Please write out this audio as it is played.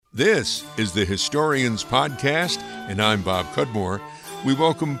This is the Historians Podcast, and I'm Bob Cudmore. We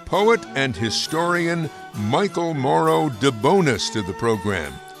welcome poet and historian Michael Morrow DeBonis to the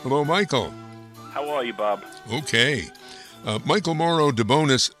program. Hello, Michael. How are you, Bob? Okay. Michael Morrow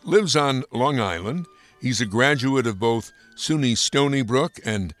DeBonis lives on Long Island. He's a graduate of both SUNY Stony Brook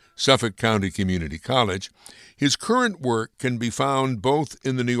and Suffolk County Community College. His current work can be found both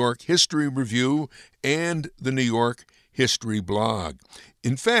in the New York History Review and the New York History Blog.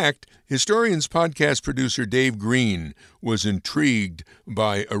 In fact, Historians Podcast producer Dave Green was intrigued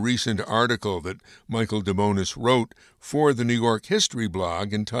by a recent article that Michael DeBonis wrote for the New York History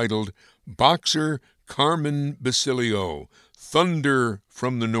Blog entitled Boxer Carmen Basilio, Thunder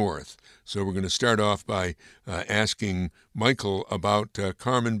from the North. So we're going to start off by asking Michael about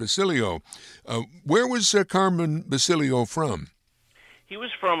Carmen Basilio. Where was Carmen Basilio from? He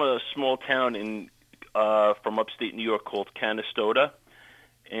was from a small town from upstate New York called Canastota.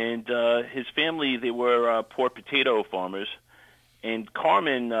 And his family, they were poor potato farmers. And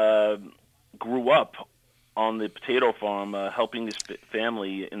Carmen grew up on the potato farm, helping his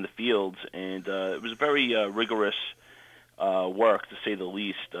family in the fields. And it was very rigorous work, to say the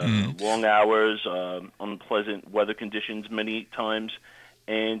least. Long hours, unpleasant weather conditions many times.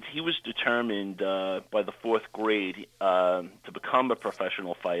 And he was determined by the fourth grade to become a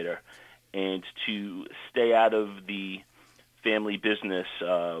professional fighter and to stay out of the family business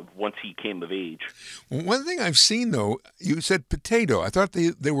once he came of age. Well, one thing I've seen, though, you said potato. I thought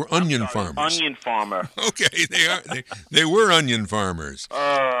they were onion farmers. Onion farmer. Okay, they were onion farmers.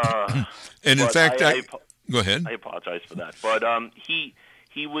 And in fact, go ahead. I apologize for that. But he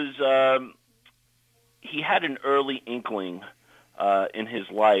had an early inkling in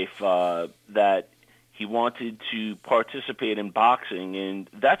his life that he wanted to participate in boxing, and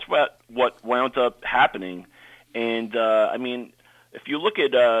that's what wound up happening. And, if you look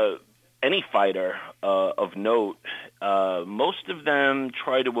at any fighter of note, most of them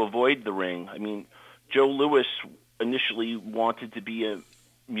try to avoid the ring. I mean, Joe Louis initially wanted to be a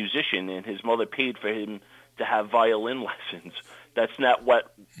musician, and his mother paid for him to have violin lessons. That's not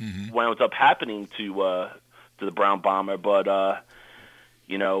what wound up happening to the Brown Bomber, but,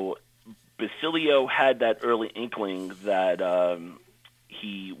 Basilio had that early inkling that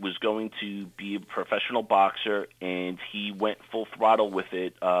he was going to be a professional boxer, and he went full throttle with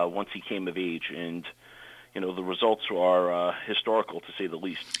it once he came of age. And, the results are historical, to say the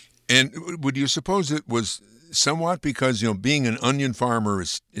least. And would you suppose it was somewhat because, being an onion farmer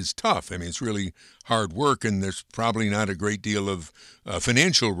is tough? I mean, it's really hard work, and there's probably not a great deal of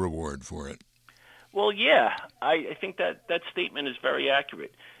financial reward for it. Well, yeah, I think that statement is very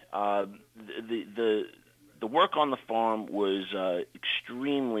accurate. The work on the farm was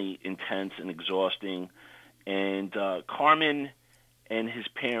extremely intense and exhausting, and Carmen and his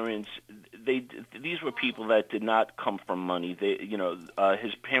parents, these were people that did not come from money.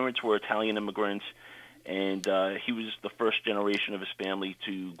 His parents were Italian immigrants, and he was the first generation of his family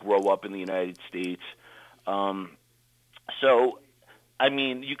to grow up in the United States.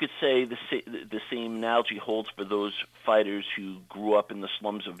 You could say the same analogy holds for those fighters who grew up in the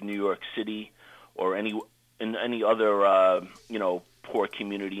slums of New York City or in any other, poor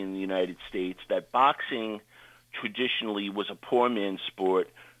community in the United States, that boxing traditionally was a poor man's sport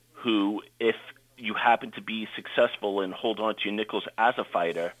who, if you happen to be successful and hold on to your nickels as a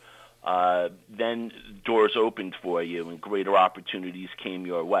fighter, then doors opened for you and greater opportunities came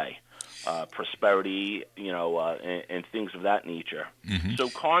your way. Prosperity, and things of that nature. Mm-hmm. So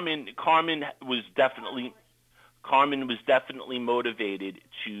Carmen was definitely motivated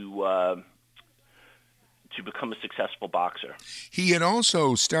to become a successful boxer. He had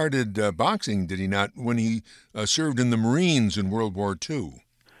also started boxing, did he not, when he served in the Marines in World War II?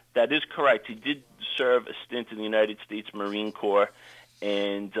 That is correct. He did serve a stint in the United States Marine Corps,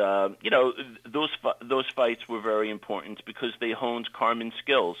 and those fights were very important because they honed Carmen's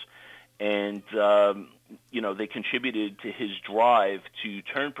skills. And, they contributed to his drive to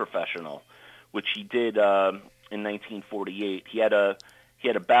turn professional, which he did in 1948. He had a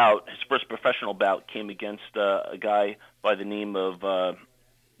bout. His first professional bout came against a guy by the name of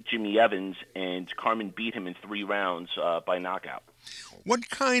Jimmy Evans, and Carmen beat him in 3 rounds by knockout. What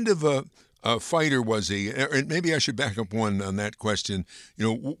kind of a fighter was he? And maybe I should back up one on that question.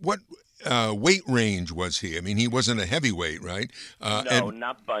 What weight range was he? I mean, he wasn't a heavyweight, right? No,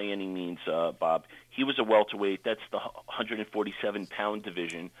 not by any means, Bob. He was a welterweight. That's the 147-pound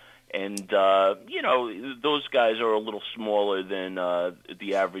division. And, those guys are a little smaller than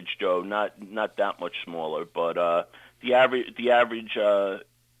the average Joe, not that much smaller. But the average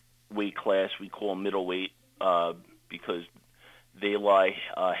weight class we call middleweight because They lie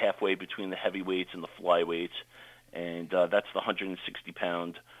halfway between the heavyweights and the flyweights, and that's the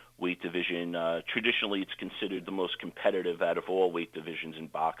 160-pound weight division. Traditionally, it's considered the most competitive out of all weight divisions in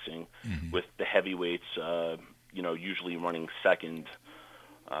boxing, with the heavyweights, usually running second.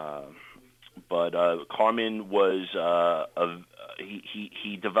 But Carmen was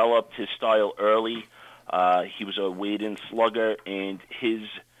he developed his style early. He was a weighed-in slugger, and his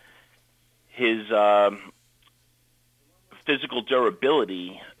physical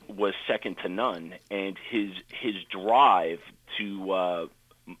durability was second to none, and his drive to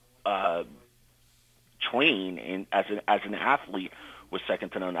train and as an athlete was second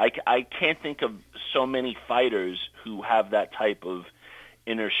to none. I can't think of so many fighters who have that type of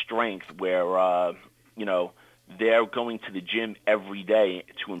inner strength where they're going to the gym every day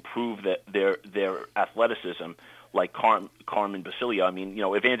to improve their athleticism, like Carmen Basilio. I mean,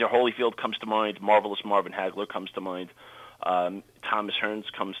 Evander Holyfield comes to mind, Marvelous Marvin Hagler comes to mind, Thomas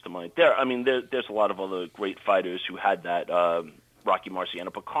Hearns comes to mind. There's a lot of other great fighters who had that, Rocky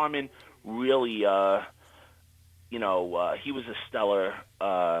Marciano, but Carmen really, he was a stellar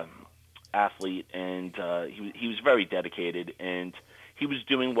athlete, and he was very dedicated, and he was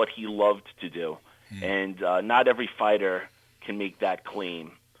doing what he loved to do. And not every fighter can make that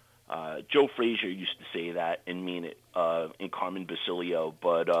claim. Joe Frazier used to say that and mean it in Carmen Basilio,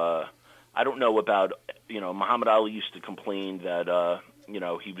 but I don't know about, Muhammad Ali used to complain that,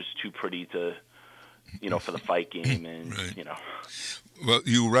 he was too pretty to, for the fight game. And, right. Well,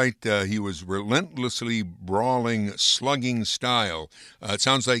 you write he was relentlessly brawling, slugging style. It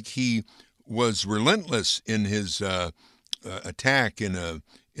sounds like he was relentless in his attack in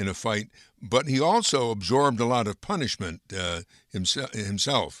a fight, but he also absorbed a lot of punishment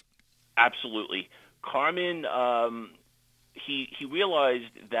himself. Absolutely. Carmen, he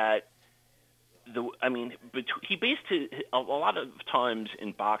realized that he based a lot of times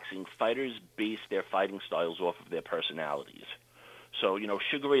in boxing, fighters base their fighting styles off of their personalities. So,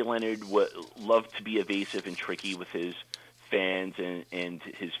 Sugar Ray Leonard loved to be evasive and tricky with his fans and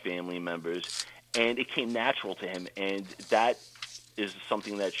his family members, and it came natural to him, and that is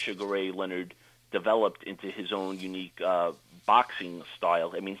something that Sugar Ray Leonard developed into his own unique boxing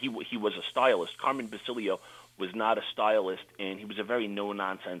style. I mean, he was a stylist. Carmen Basilio was not a stylist, and he was a very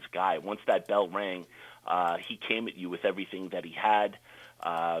no-nonsense guy. Once that bell rang, he came at you with everything that he had.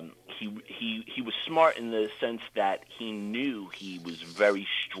 He was smart in the sense that he knew he was very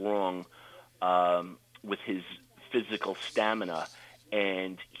strong with his physical stamina,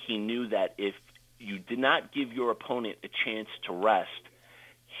 and he knew that if you did not give your opponent a chance to rest,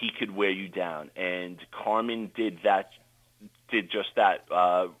 he could wear you down. And Carmen did just that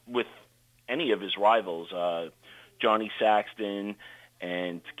with any of his rivals, Johnny Saxton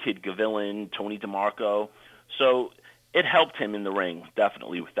and Kid Gavilan, Tony DeMarco. So it helped him in the ring,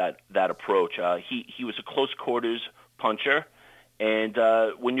 definitely, with that approach. He was a close quarters puncher, and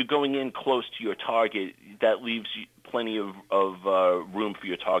when you're going in close to your target, that leaves you plenty of room for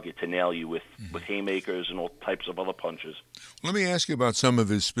your target to nail you with haymakers and all types of other punches. Let me ask you about some of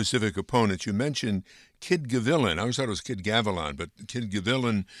his specific opponents. You mentioned Kid Gavilan. I always thought it was Kid Gavilan, but Kid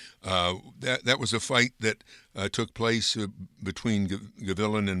Gavilan, that was a fight that took place between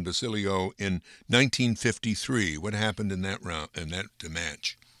Gavilan and Basilio in 1953. What happened in that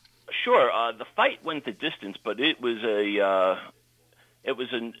match? Sure. The fight went the distance, but it was a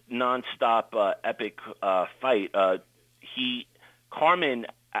nonstop epic fight. Carmen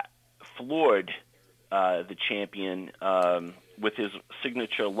floored the champion with his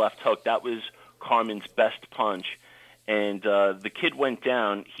signature left hook. That was Carmen's best punch, and the kid went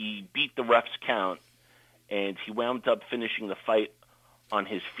down. He beat the ref's count, and he wound up finishing the fight on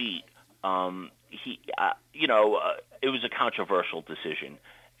his feet. It was a controversial decision,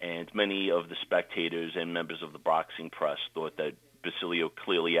 and many of the spectators and members of the boxing press thought that Basilio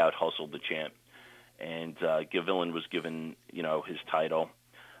clearly out-hustled the champ, and Gavilan was given, his title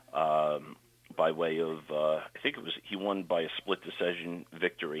by way of, I think he won by a split decision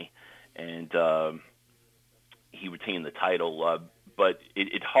victory, and he retained the title. But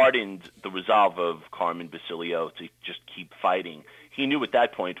it hardened the resolve of Carmen Basilio to just keep fighting. He knew at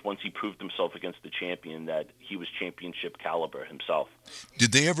that point, once he proved himself against the champion, that he was championship caliber himself.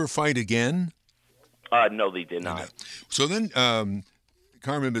 Did they ever fight again? No, they did not. So then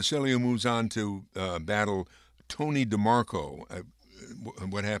Carmen Basilio moves on to battle Tony DeMarco.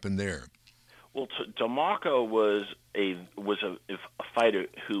 What happened there? Well, DeMarco was a fighter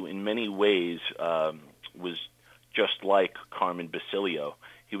who, in many ways, was just like Carmen Basilio.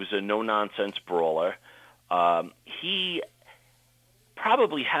 He was a no-nonsense brawler. He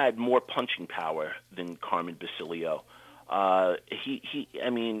probably had more punching power than Carmen Basilio. I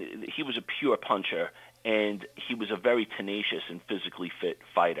mean, he was a pure puncher, and he was a very tenacious and physically fit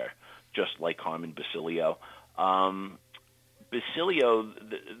fighter, just like Carmen Basilio. Basilio,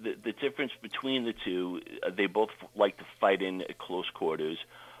 the difference between the two, they both like to fight in close quarters.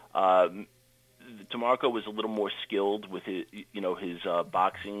 DeMarco was a little more skilled with his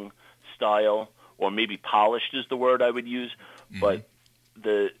boxing style, or maybe polished is the word I would use. Mm-hmm. But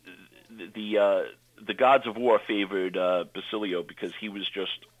the gods of war favored Basilio because he was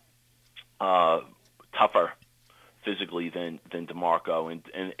just tougher physically than DeMarco,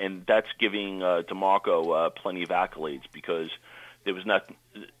 and that's giving DeMarco plenty of accolades, because there was not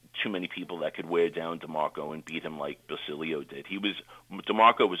too many people that could wear down DeMarco and beat him like Basilio did.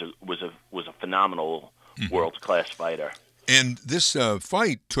 DeMarco was a phenomenal mm-hmm. world-class fighter. And this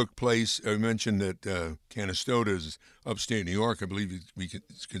fight took place, I mentioned that Canastota is upstate New York. I believe we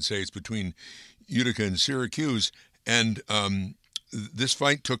can say it's between Utica and Syracuse. And this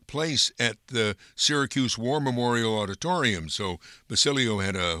fight took place at the Syracuse War Memorial Auditorium. So Basilio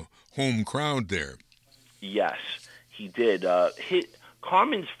had a home crowd there. Yes, he did.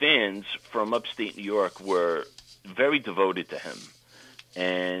 Carmen's fans from upstate New York were very devoted to him.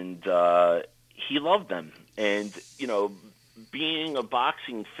 And he loved them. And, being a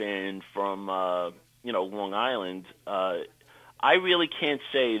boxing fan from, Long Island, I really can't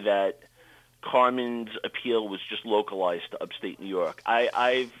say that Carmen's appeal was just localized to upstate New York.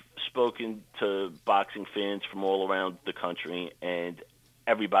 I've spoken to boxing fans from all around the country, and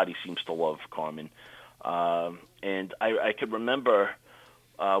everybody seems to love Carmen. And I could remember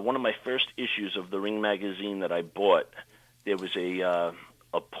one of my first issues of the Ring magazine that I bought. There was a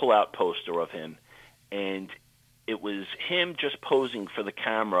pull-out poster of him, and it was him just posing for the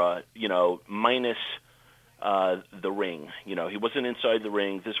camera, minus the ring. He wasn't inside the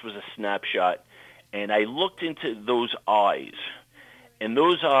ring. This was a snapshot. And I looked into those eyes, and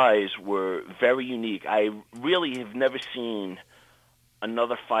those eyes were very unique. I really have never seen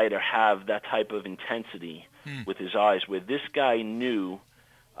another fighter have that type of intensity with his eyes, where this guy knew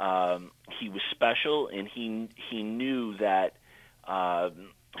he was special, and he knew that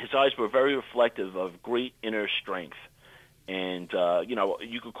his eyes were very reflective of great inner strength. And,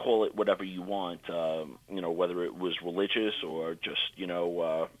 you could call it whatever you want, whether it was religious or just,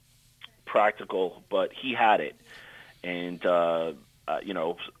 practical, but he had it. And, the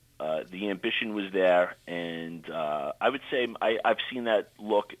ambition was there. And I would say I've seen that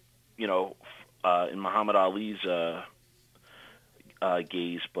look, in Muhammad Ali's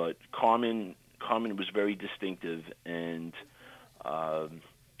gaze, but Carmen was very distinctive. And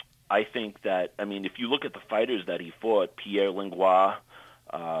I think that, if you look at the fighters that he fought, Pierre Langlois,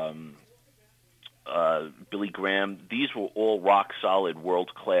 Billy Graham, these were all rock-solid,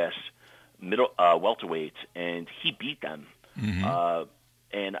 world-class welterweights, and he beat them. Mm-hmm.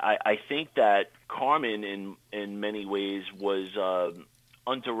 And I think that Carmen, in many ways, was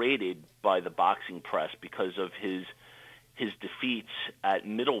underrated by the boxing press because of his defeats at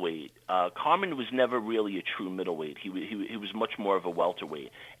middleweight. Carmen was never really a true middleweight. He was much more of a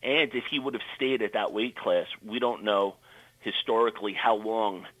welterweight. And if he would have stayed at that weight class, we don't know historically how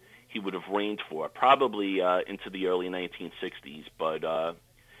long he would have reigned for. Probably into the early 1960s. But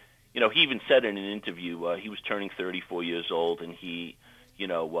he even said in an interview he was turning 34 years old, and he,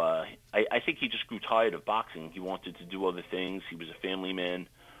 I think he just grew tired of boxing. He wanted to do other things. He was a family man.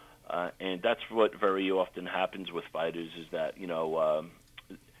 And that's what very often happens with fighters, is that,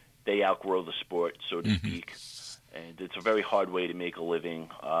 they outgrow the sport, so to mm-hmm. speak. And it's a very hard way to make a living.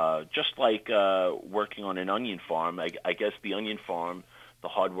 Just like working on an onion farm, I guess the onion farm, the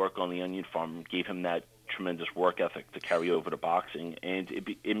hard work on the onion farm gave him that tremendous work ethic to carry over to boxing, and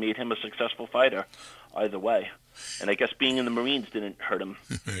it made him a successful fighter either way. And I guess being in the Marines didn't hurt him.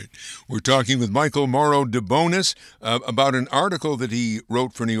 Right. We're talking with Michael Mauro DeBonis about an article that he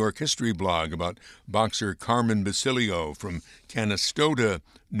wrote for New York History Blog about boxer Carmen Basilio from Canastota,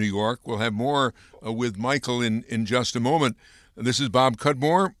 New York. We'll have more with Michael in just a moment. This is Bob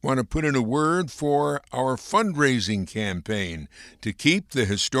Cudmore. Want to put in a word for our fundraising campaign to keep the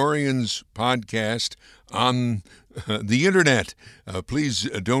Historians podcast on the internet. Please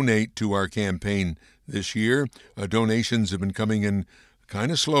donate to our campaign this year. Donations have been coming in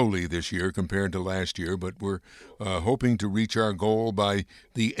kind of slowly this year compared to last year, but we're hoping to reach our goal by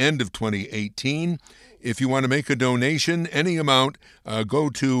the end of 2018. If you want to make a donation, any amount, go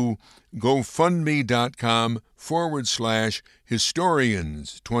to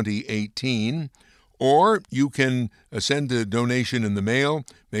GoFundMe.com/Historians 2018, or you can send a donation in the mail,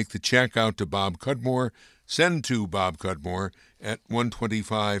 make the check out to Bob Cudmore, send to Bob Cudmore at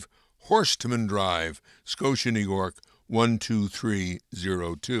 125 Horstman Drive, Scotia, New York,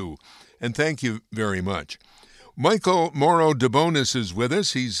 12302. And thank you very much. Michael Mauro DeBonis is with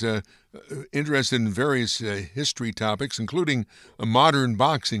us. He's interested in various history topics, including modern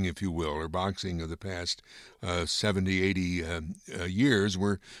boxing, if you will, or boxing of the past 70, 80 years.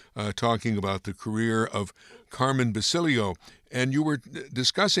 We're talking about the career of Carmen Basilio. And you were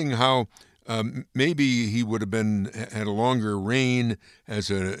discussing how maybe he would have had a longer reign as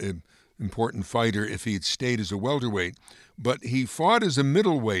an important fighter if he had stayed as a welterweight. But he fought as a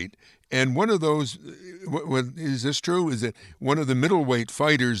middleweight. And one of those, is this true? Is that one of the middleweight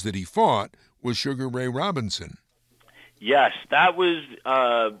fighters that he fought was Sugar Ray Robinson? Yes, that was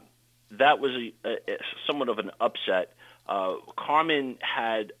somewhat of an upset. Carmen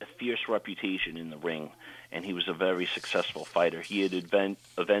had a fierce reputation in the ring, and he was a very successful fighter. He had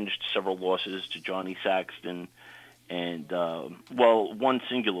avenged several losses to Johnny Saxton, and one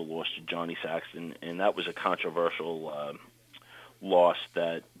singular loss to Johnny Saxton, and that was a controversial loss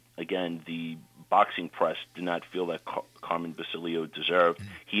that, again, the boxing press did not feel that Carmen Basilio deserved.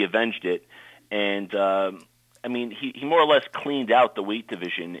 He avenged it, and he more or less cleaned out the weight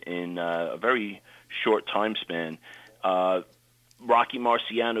division in a very short time span. Rocky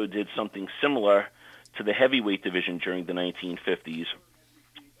Marciano did something similar to the heavyweight division during the 1950s,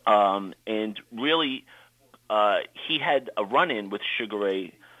 and really he had a run-in with Sugar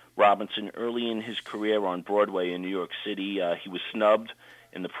Ray Robinson early in his career on Broadway in New York City. He was snubbed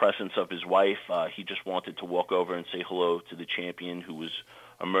in the presence of his wife. He just wanted to walk over and say hello to the champion, who was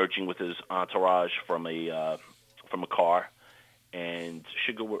emerging with his entourage from a car. And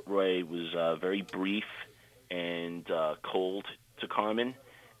Sugar Ray was very brief and cold to Carmen.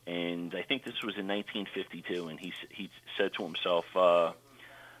 And I think this was in 1952, and he said to himself,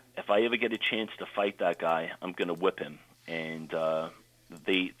 if I ever get a chance to fight that guy, I'm going to whip him. And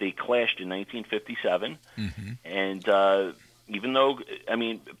they clashed in 1957, and even though,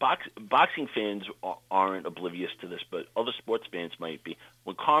 boxing fans aren't oblivious to this, but other sports fans might be.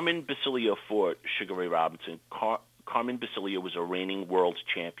 When Carmen Basilio fought Sugar Ray Robinson, Carmen Basilio was a reigning world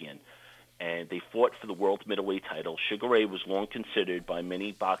champion, and they fought for the world middleweight title. Sugar Ray was long considered by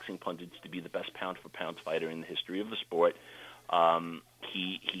many boxing pundits to be the best pound-for-pound fighter in the history of the sport.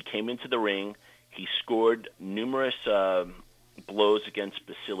 He came into the ring. He scored numerous blows against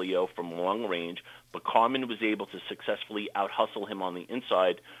Basilio from long range, but Carmen was able to successfully out-hustle him on the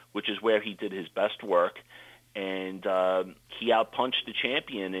inside, which is where he did his best work, and he out-punched the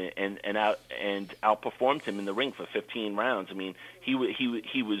champion and outperformed him in the ring for 15 rounds. I mean, he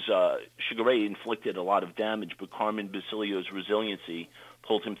was Sugar Ray inflicted a lot of damage, but Carmen Basilio's resiliency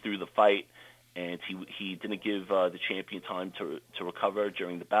pulled him through the fight, and he didn't give the champion time to recover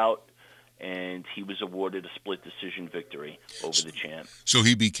during the bout, and he was awarded a split decision victory over the champ. So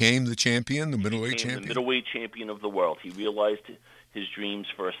he became the champion, the middleweight champion? The middleweight champion of the world. He realized his dreams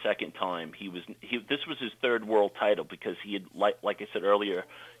for a second time. This was his third world title, because he had, like I said earlier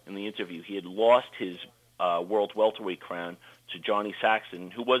in the interview, he had lost his world welterweight crown to Johnny Saxton,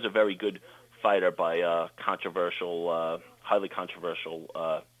 who was a very good fighter by a highly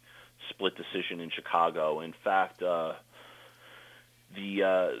controversial split decision in Chicago. In fact, he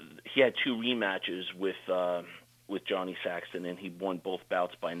had two rematches with Johnny Saxton, and he won both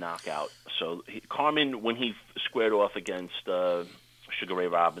bouts by knockout. So Carmen, when he squared off against Sugar Ray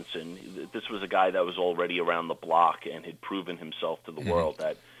Robinson, this was a guy that was already around the block and had proven himself to the world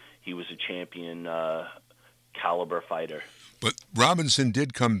that he was a champion caliber fighter. But Robinson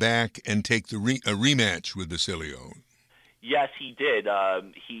did come back and take a rematch with Basilio. Yes, he did.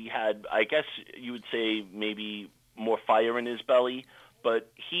 He had, I guess you would say, maybe more fire in his belly,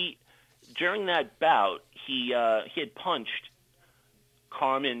 but during that bout, he had punched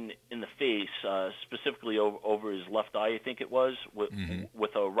Carmen in the face, specifically over his left eye, I think it was,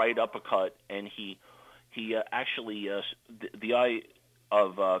 with a right uppercut, and he actually the eye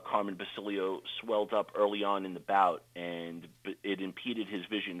of Carmen Basilio swelled up early on in the bout, and it impeded his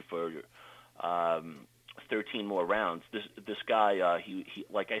vision for 13 more rounds. This guy, he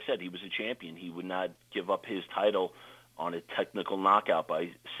like I said, he was a champion. He would not give up his title on a technical knockout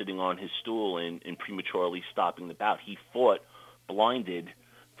by sitting on his stool and prematurely stopping the bout. He fought blinded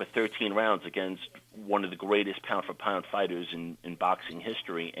for 13 rounds against one of the greatest pound-for-pound fighters in boxing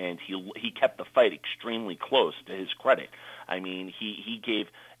history, and he kept the fight extremely close, to his credit. I mean, he gave,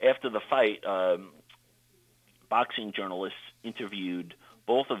 after the fight, boxing journalists interviewed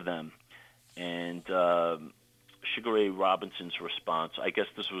both of them, and Sugar Ray Robinson's response, I guess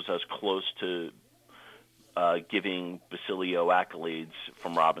this was as close to giving Basilio accolades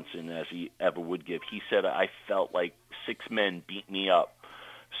from Robinson as he ever would give. He said, "I felt like 6 men beat me up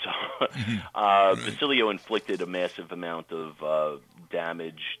So Basilio inflicted a massive amount of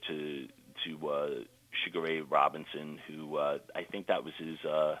damage to Sugar Ray Robinson, who I think that was his.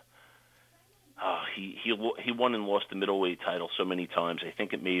 He won and lost the middleweight title so many times. I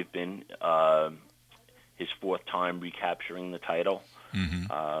think it may have been his fourth time recapturing the title, and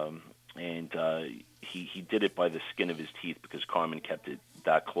he did it by the skin of his teeth because Carmen kept it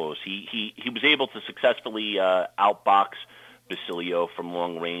that close. He was able to successfully outbox Basilio from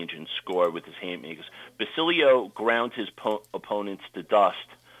long range and score with his haymakers. Basilio ground his opponents to dust,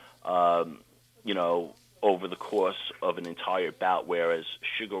 over the course of an entire bout, whereas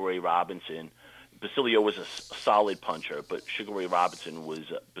Sugar Ray Robinson, Basilio was a solid puncher, but Sugar Ray Robinson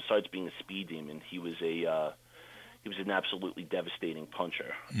was, besides being a speed demon, he was an absolutely devastating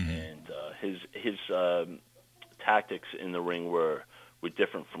puncher, and his tactics in the ring were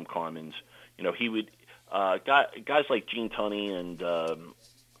different from Carmen's. He would guys like Gene Tunney and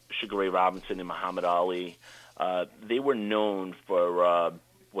Sugar Ray Robinson and Muhammad Ali, they were known for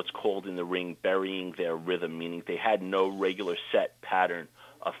what's called in the ring burying their rhythm, meaning they had no regular set pattern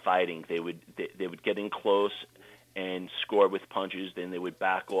of fighting. They would get in close and score with punches, then they would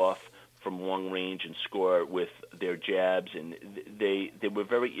back off from long range and score with their jabs, and they were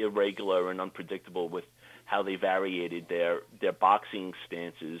very irregular and unpredictable with how they variated their boxing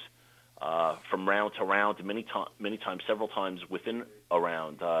stances from round to round, many times, several times within a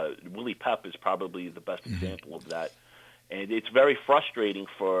round. Willie Pep is probably the best example of that. And it's very frustrating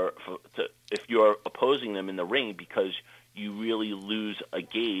if you're opposing them in the ring, because you really lose a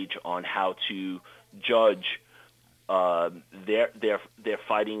gauge on how to judge their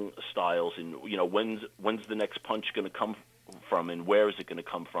fighting styles, and when's the next punch going to come from, and where is it going to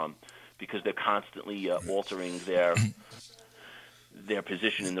come from, because they're constantly altering their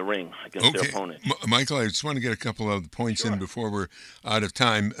position in the ring against their opponent. Michael, I just want to get a couple of points in before we're out of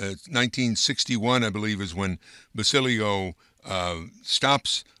time. 1961, I believe, is when Basilio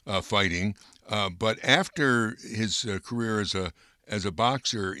stops fighting. But after his career as a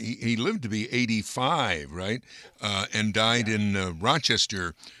boxer, he lived to be 85, right? And died in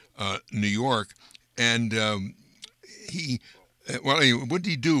Rochester, New York. And what did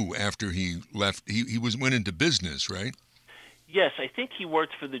he do after he left? He went into business, right? Yes, I think he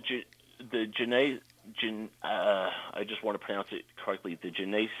worked for the I just want to pronounce it correctly, the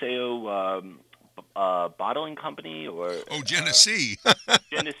Geneseo bottling company, or Genesee.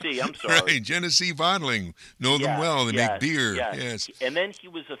 Genesee, I'm sorry. Right, Genesee Bottling. Know them well. They make beer. Yes. And then he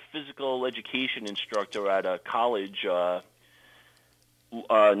was a physical education instructor at a college near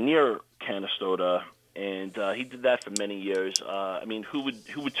Canastota, and he did that for many years. Who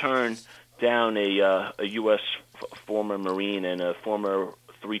would turn down a U.S. former Marine and a former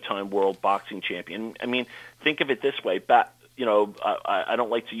 3-time world boxing champion? Think of it this way. I don't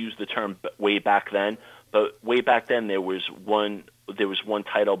like to use the term way back then, but way back then there was one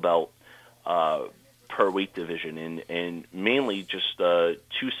title belt per weight division, and mainly just 2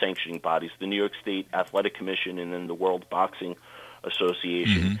 sanctioning bodies, the New York State Athletic Commission and then the World Boxing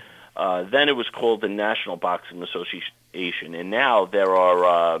Association. Then it was called the National Boxing Association, and now there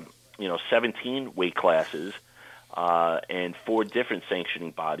are 17 weight classes and 4 different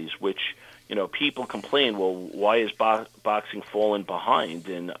sanctioning bodies, which people complain, well, why is boxing fallen behind?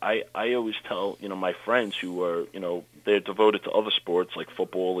 And I always tell my friends who are they're devoted to other sports like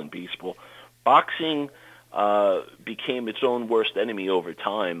football and baseball, boxing became its own worst enemy over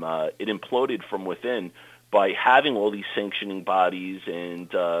time. It imploded from within by having all these sanctioning bodies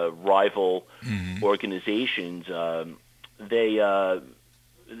and rival organizations.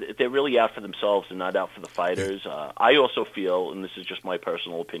 They're really out for themselves and not out for the fighters. I also feel, and this is just my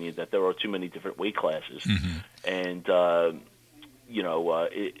personal opinion, that there are too many different weight classes, and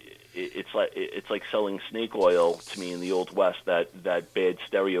it's like selling snake oil to me in the Old West. That bad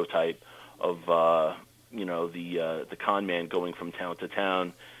stereotype of the con man going from town to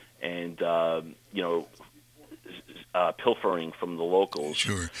town and pilfering from the locals.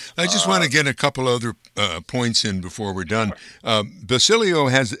 Sure. I just want to get a couple other points in before we're done. Basilio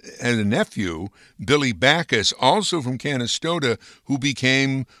has a nephew, Billy Backus, also from Canastota, who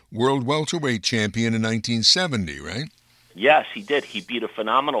became world welterweight champion in 1970, right? Yes, he did. He beat a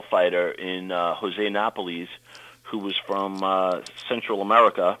phenomenal fighter in Jose Napoles, who was from Central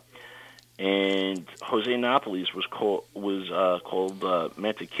America. And Jose Napoles was called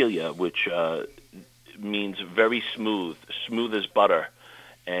mantequilla, which means very smooth as butter.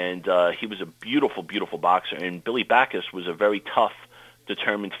 And he was a beautiful, beautiful boxer. And Billy Backus was a very tough,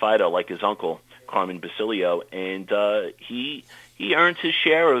 determined fighter like his uncle, Carmen Basilio. And he earned his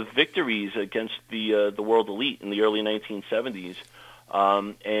share of victories against the world elite in the early 1970s.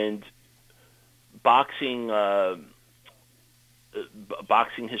 And boxing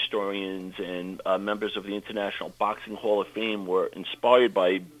boxing historians and members of the International Boxing Hall of Fame were inspired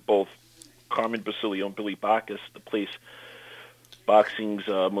by both Carmen Basilio and Billy Backus to place boxing's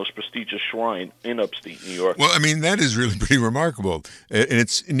most prestigious shrine in upstate New York. Well, I mean, that is really pretty remarkable. And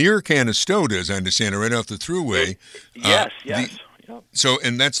it's near Canastota, as I understand it, right off the thruway. Yes. So,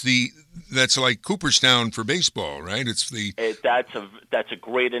 and that's like Cooperstown for baseball, right? That's a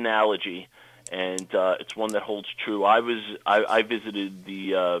great analogy, and it's one that holds true. I visited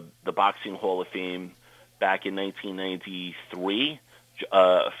the Boxing Hall of Fame back in 1993,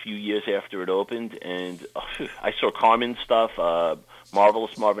 a few years after it opened, and I saw Carmen's stuff,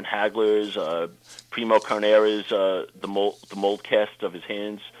 Marvelous Marvin Hagler's, Primo Carnera's, the mold cast of his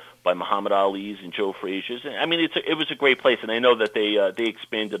hands by Muhammad Ali's and Joe Frazier's. I mean, it was a great place, and I know that they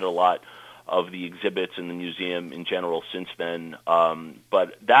expanded a lot of the exhibits in the museum in general since then.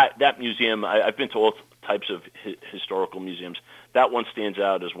 But that museum, I've been to all types of historical museums. That one stands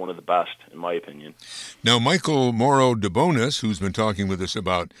out as one of the best, in my opinion. Now, Michael Mauro DeBonis, who's been talking with us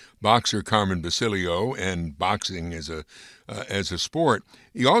about boxer Carmen Basilio and boxing as a sport,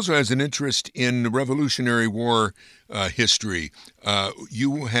 he also has an interest in Revolutionary War history.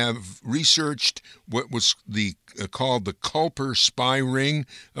 You have researched what was called the Culper Spy Ring.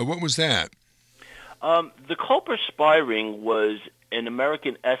 What was that? The Culper Spy Ring was an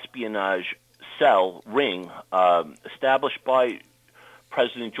American espionage cell ring established by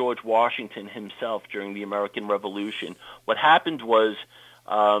President George Washington himself during the American Revolution. What happened was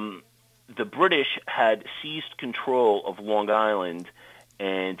the British had seized control of Long Island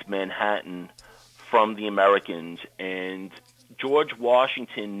and Manhattan from the Americans, and George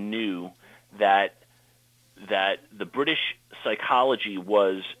Washington knew that the British psychology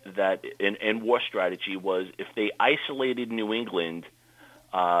was that, and war strategy was, if they isolated New England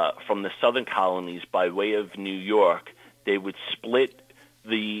from the southern colonies by way of New York, they would split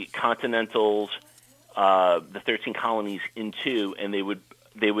the continentals, the 13 colonies, in two, and they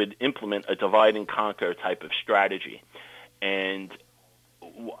would implement a divide and conquer type of strategy. And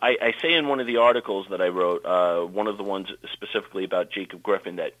I say in one of the articles that I wrote, one of the ones specifically about Jacob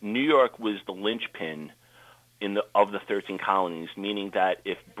Griffin, that New York was the linchpin of the 13 colonies, meaning that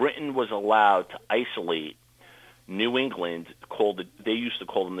if Britain was allowed to isolate New England, they used to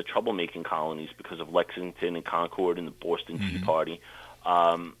call them the troublemaking colonies because of Lexington and Concord and the Boston Tea Party,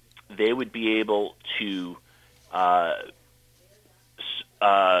 they would be able to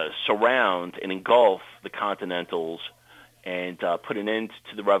surround and engulf the Continentals and put an end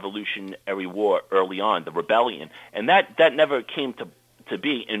to the Revolutionary War early on, the rebellion. And that never came to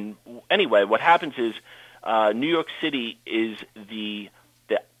be. And anyway, what happens is New York City is the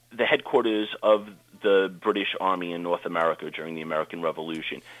headquarters of the British Army in North America during the American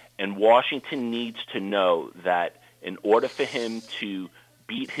Revolution. And Washington needs to know that in order for him to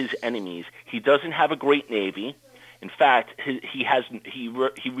beat his enemies, he doesn't have a great navy. In fact, he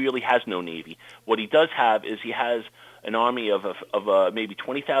really has no navy. What he does have is he has an army of maybe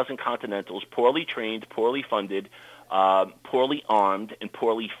 20,000 Continentals, poorly trained, poorly funded, poorly armed, and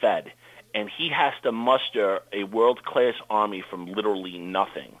poorly fed. And he has to muster a world-class army from literally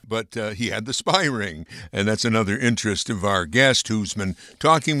nothing. But he had the spy ring, and that's another interest of our guest, who's been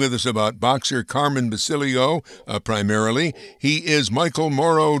talking with us about boxer Carmen Basilio, primarily. He is Michael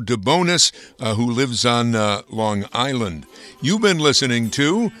Mauro DeBonis, who lives on Long Island. You've been listening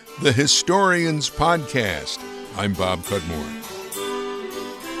to the Historians Podcast. I'm Bob Cudmore.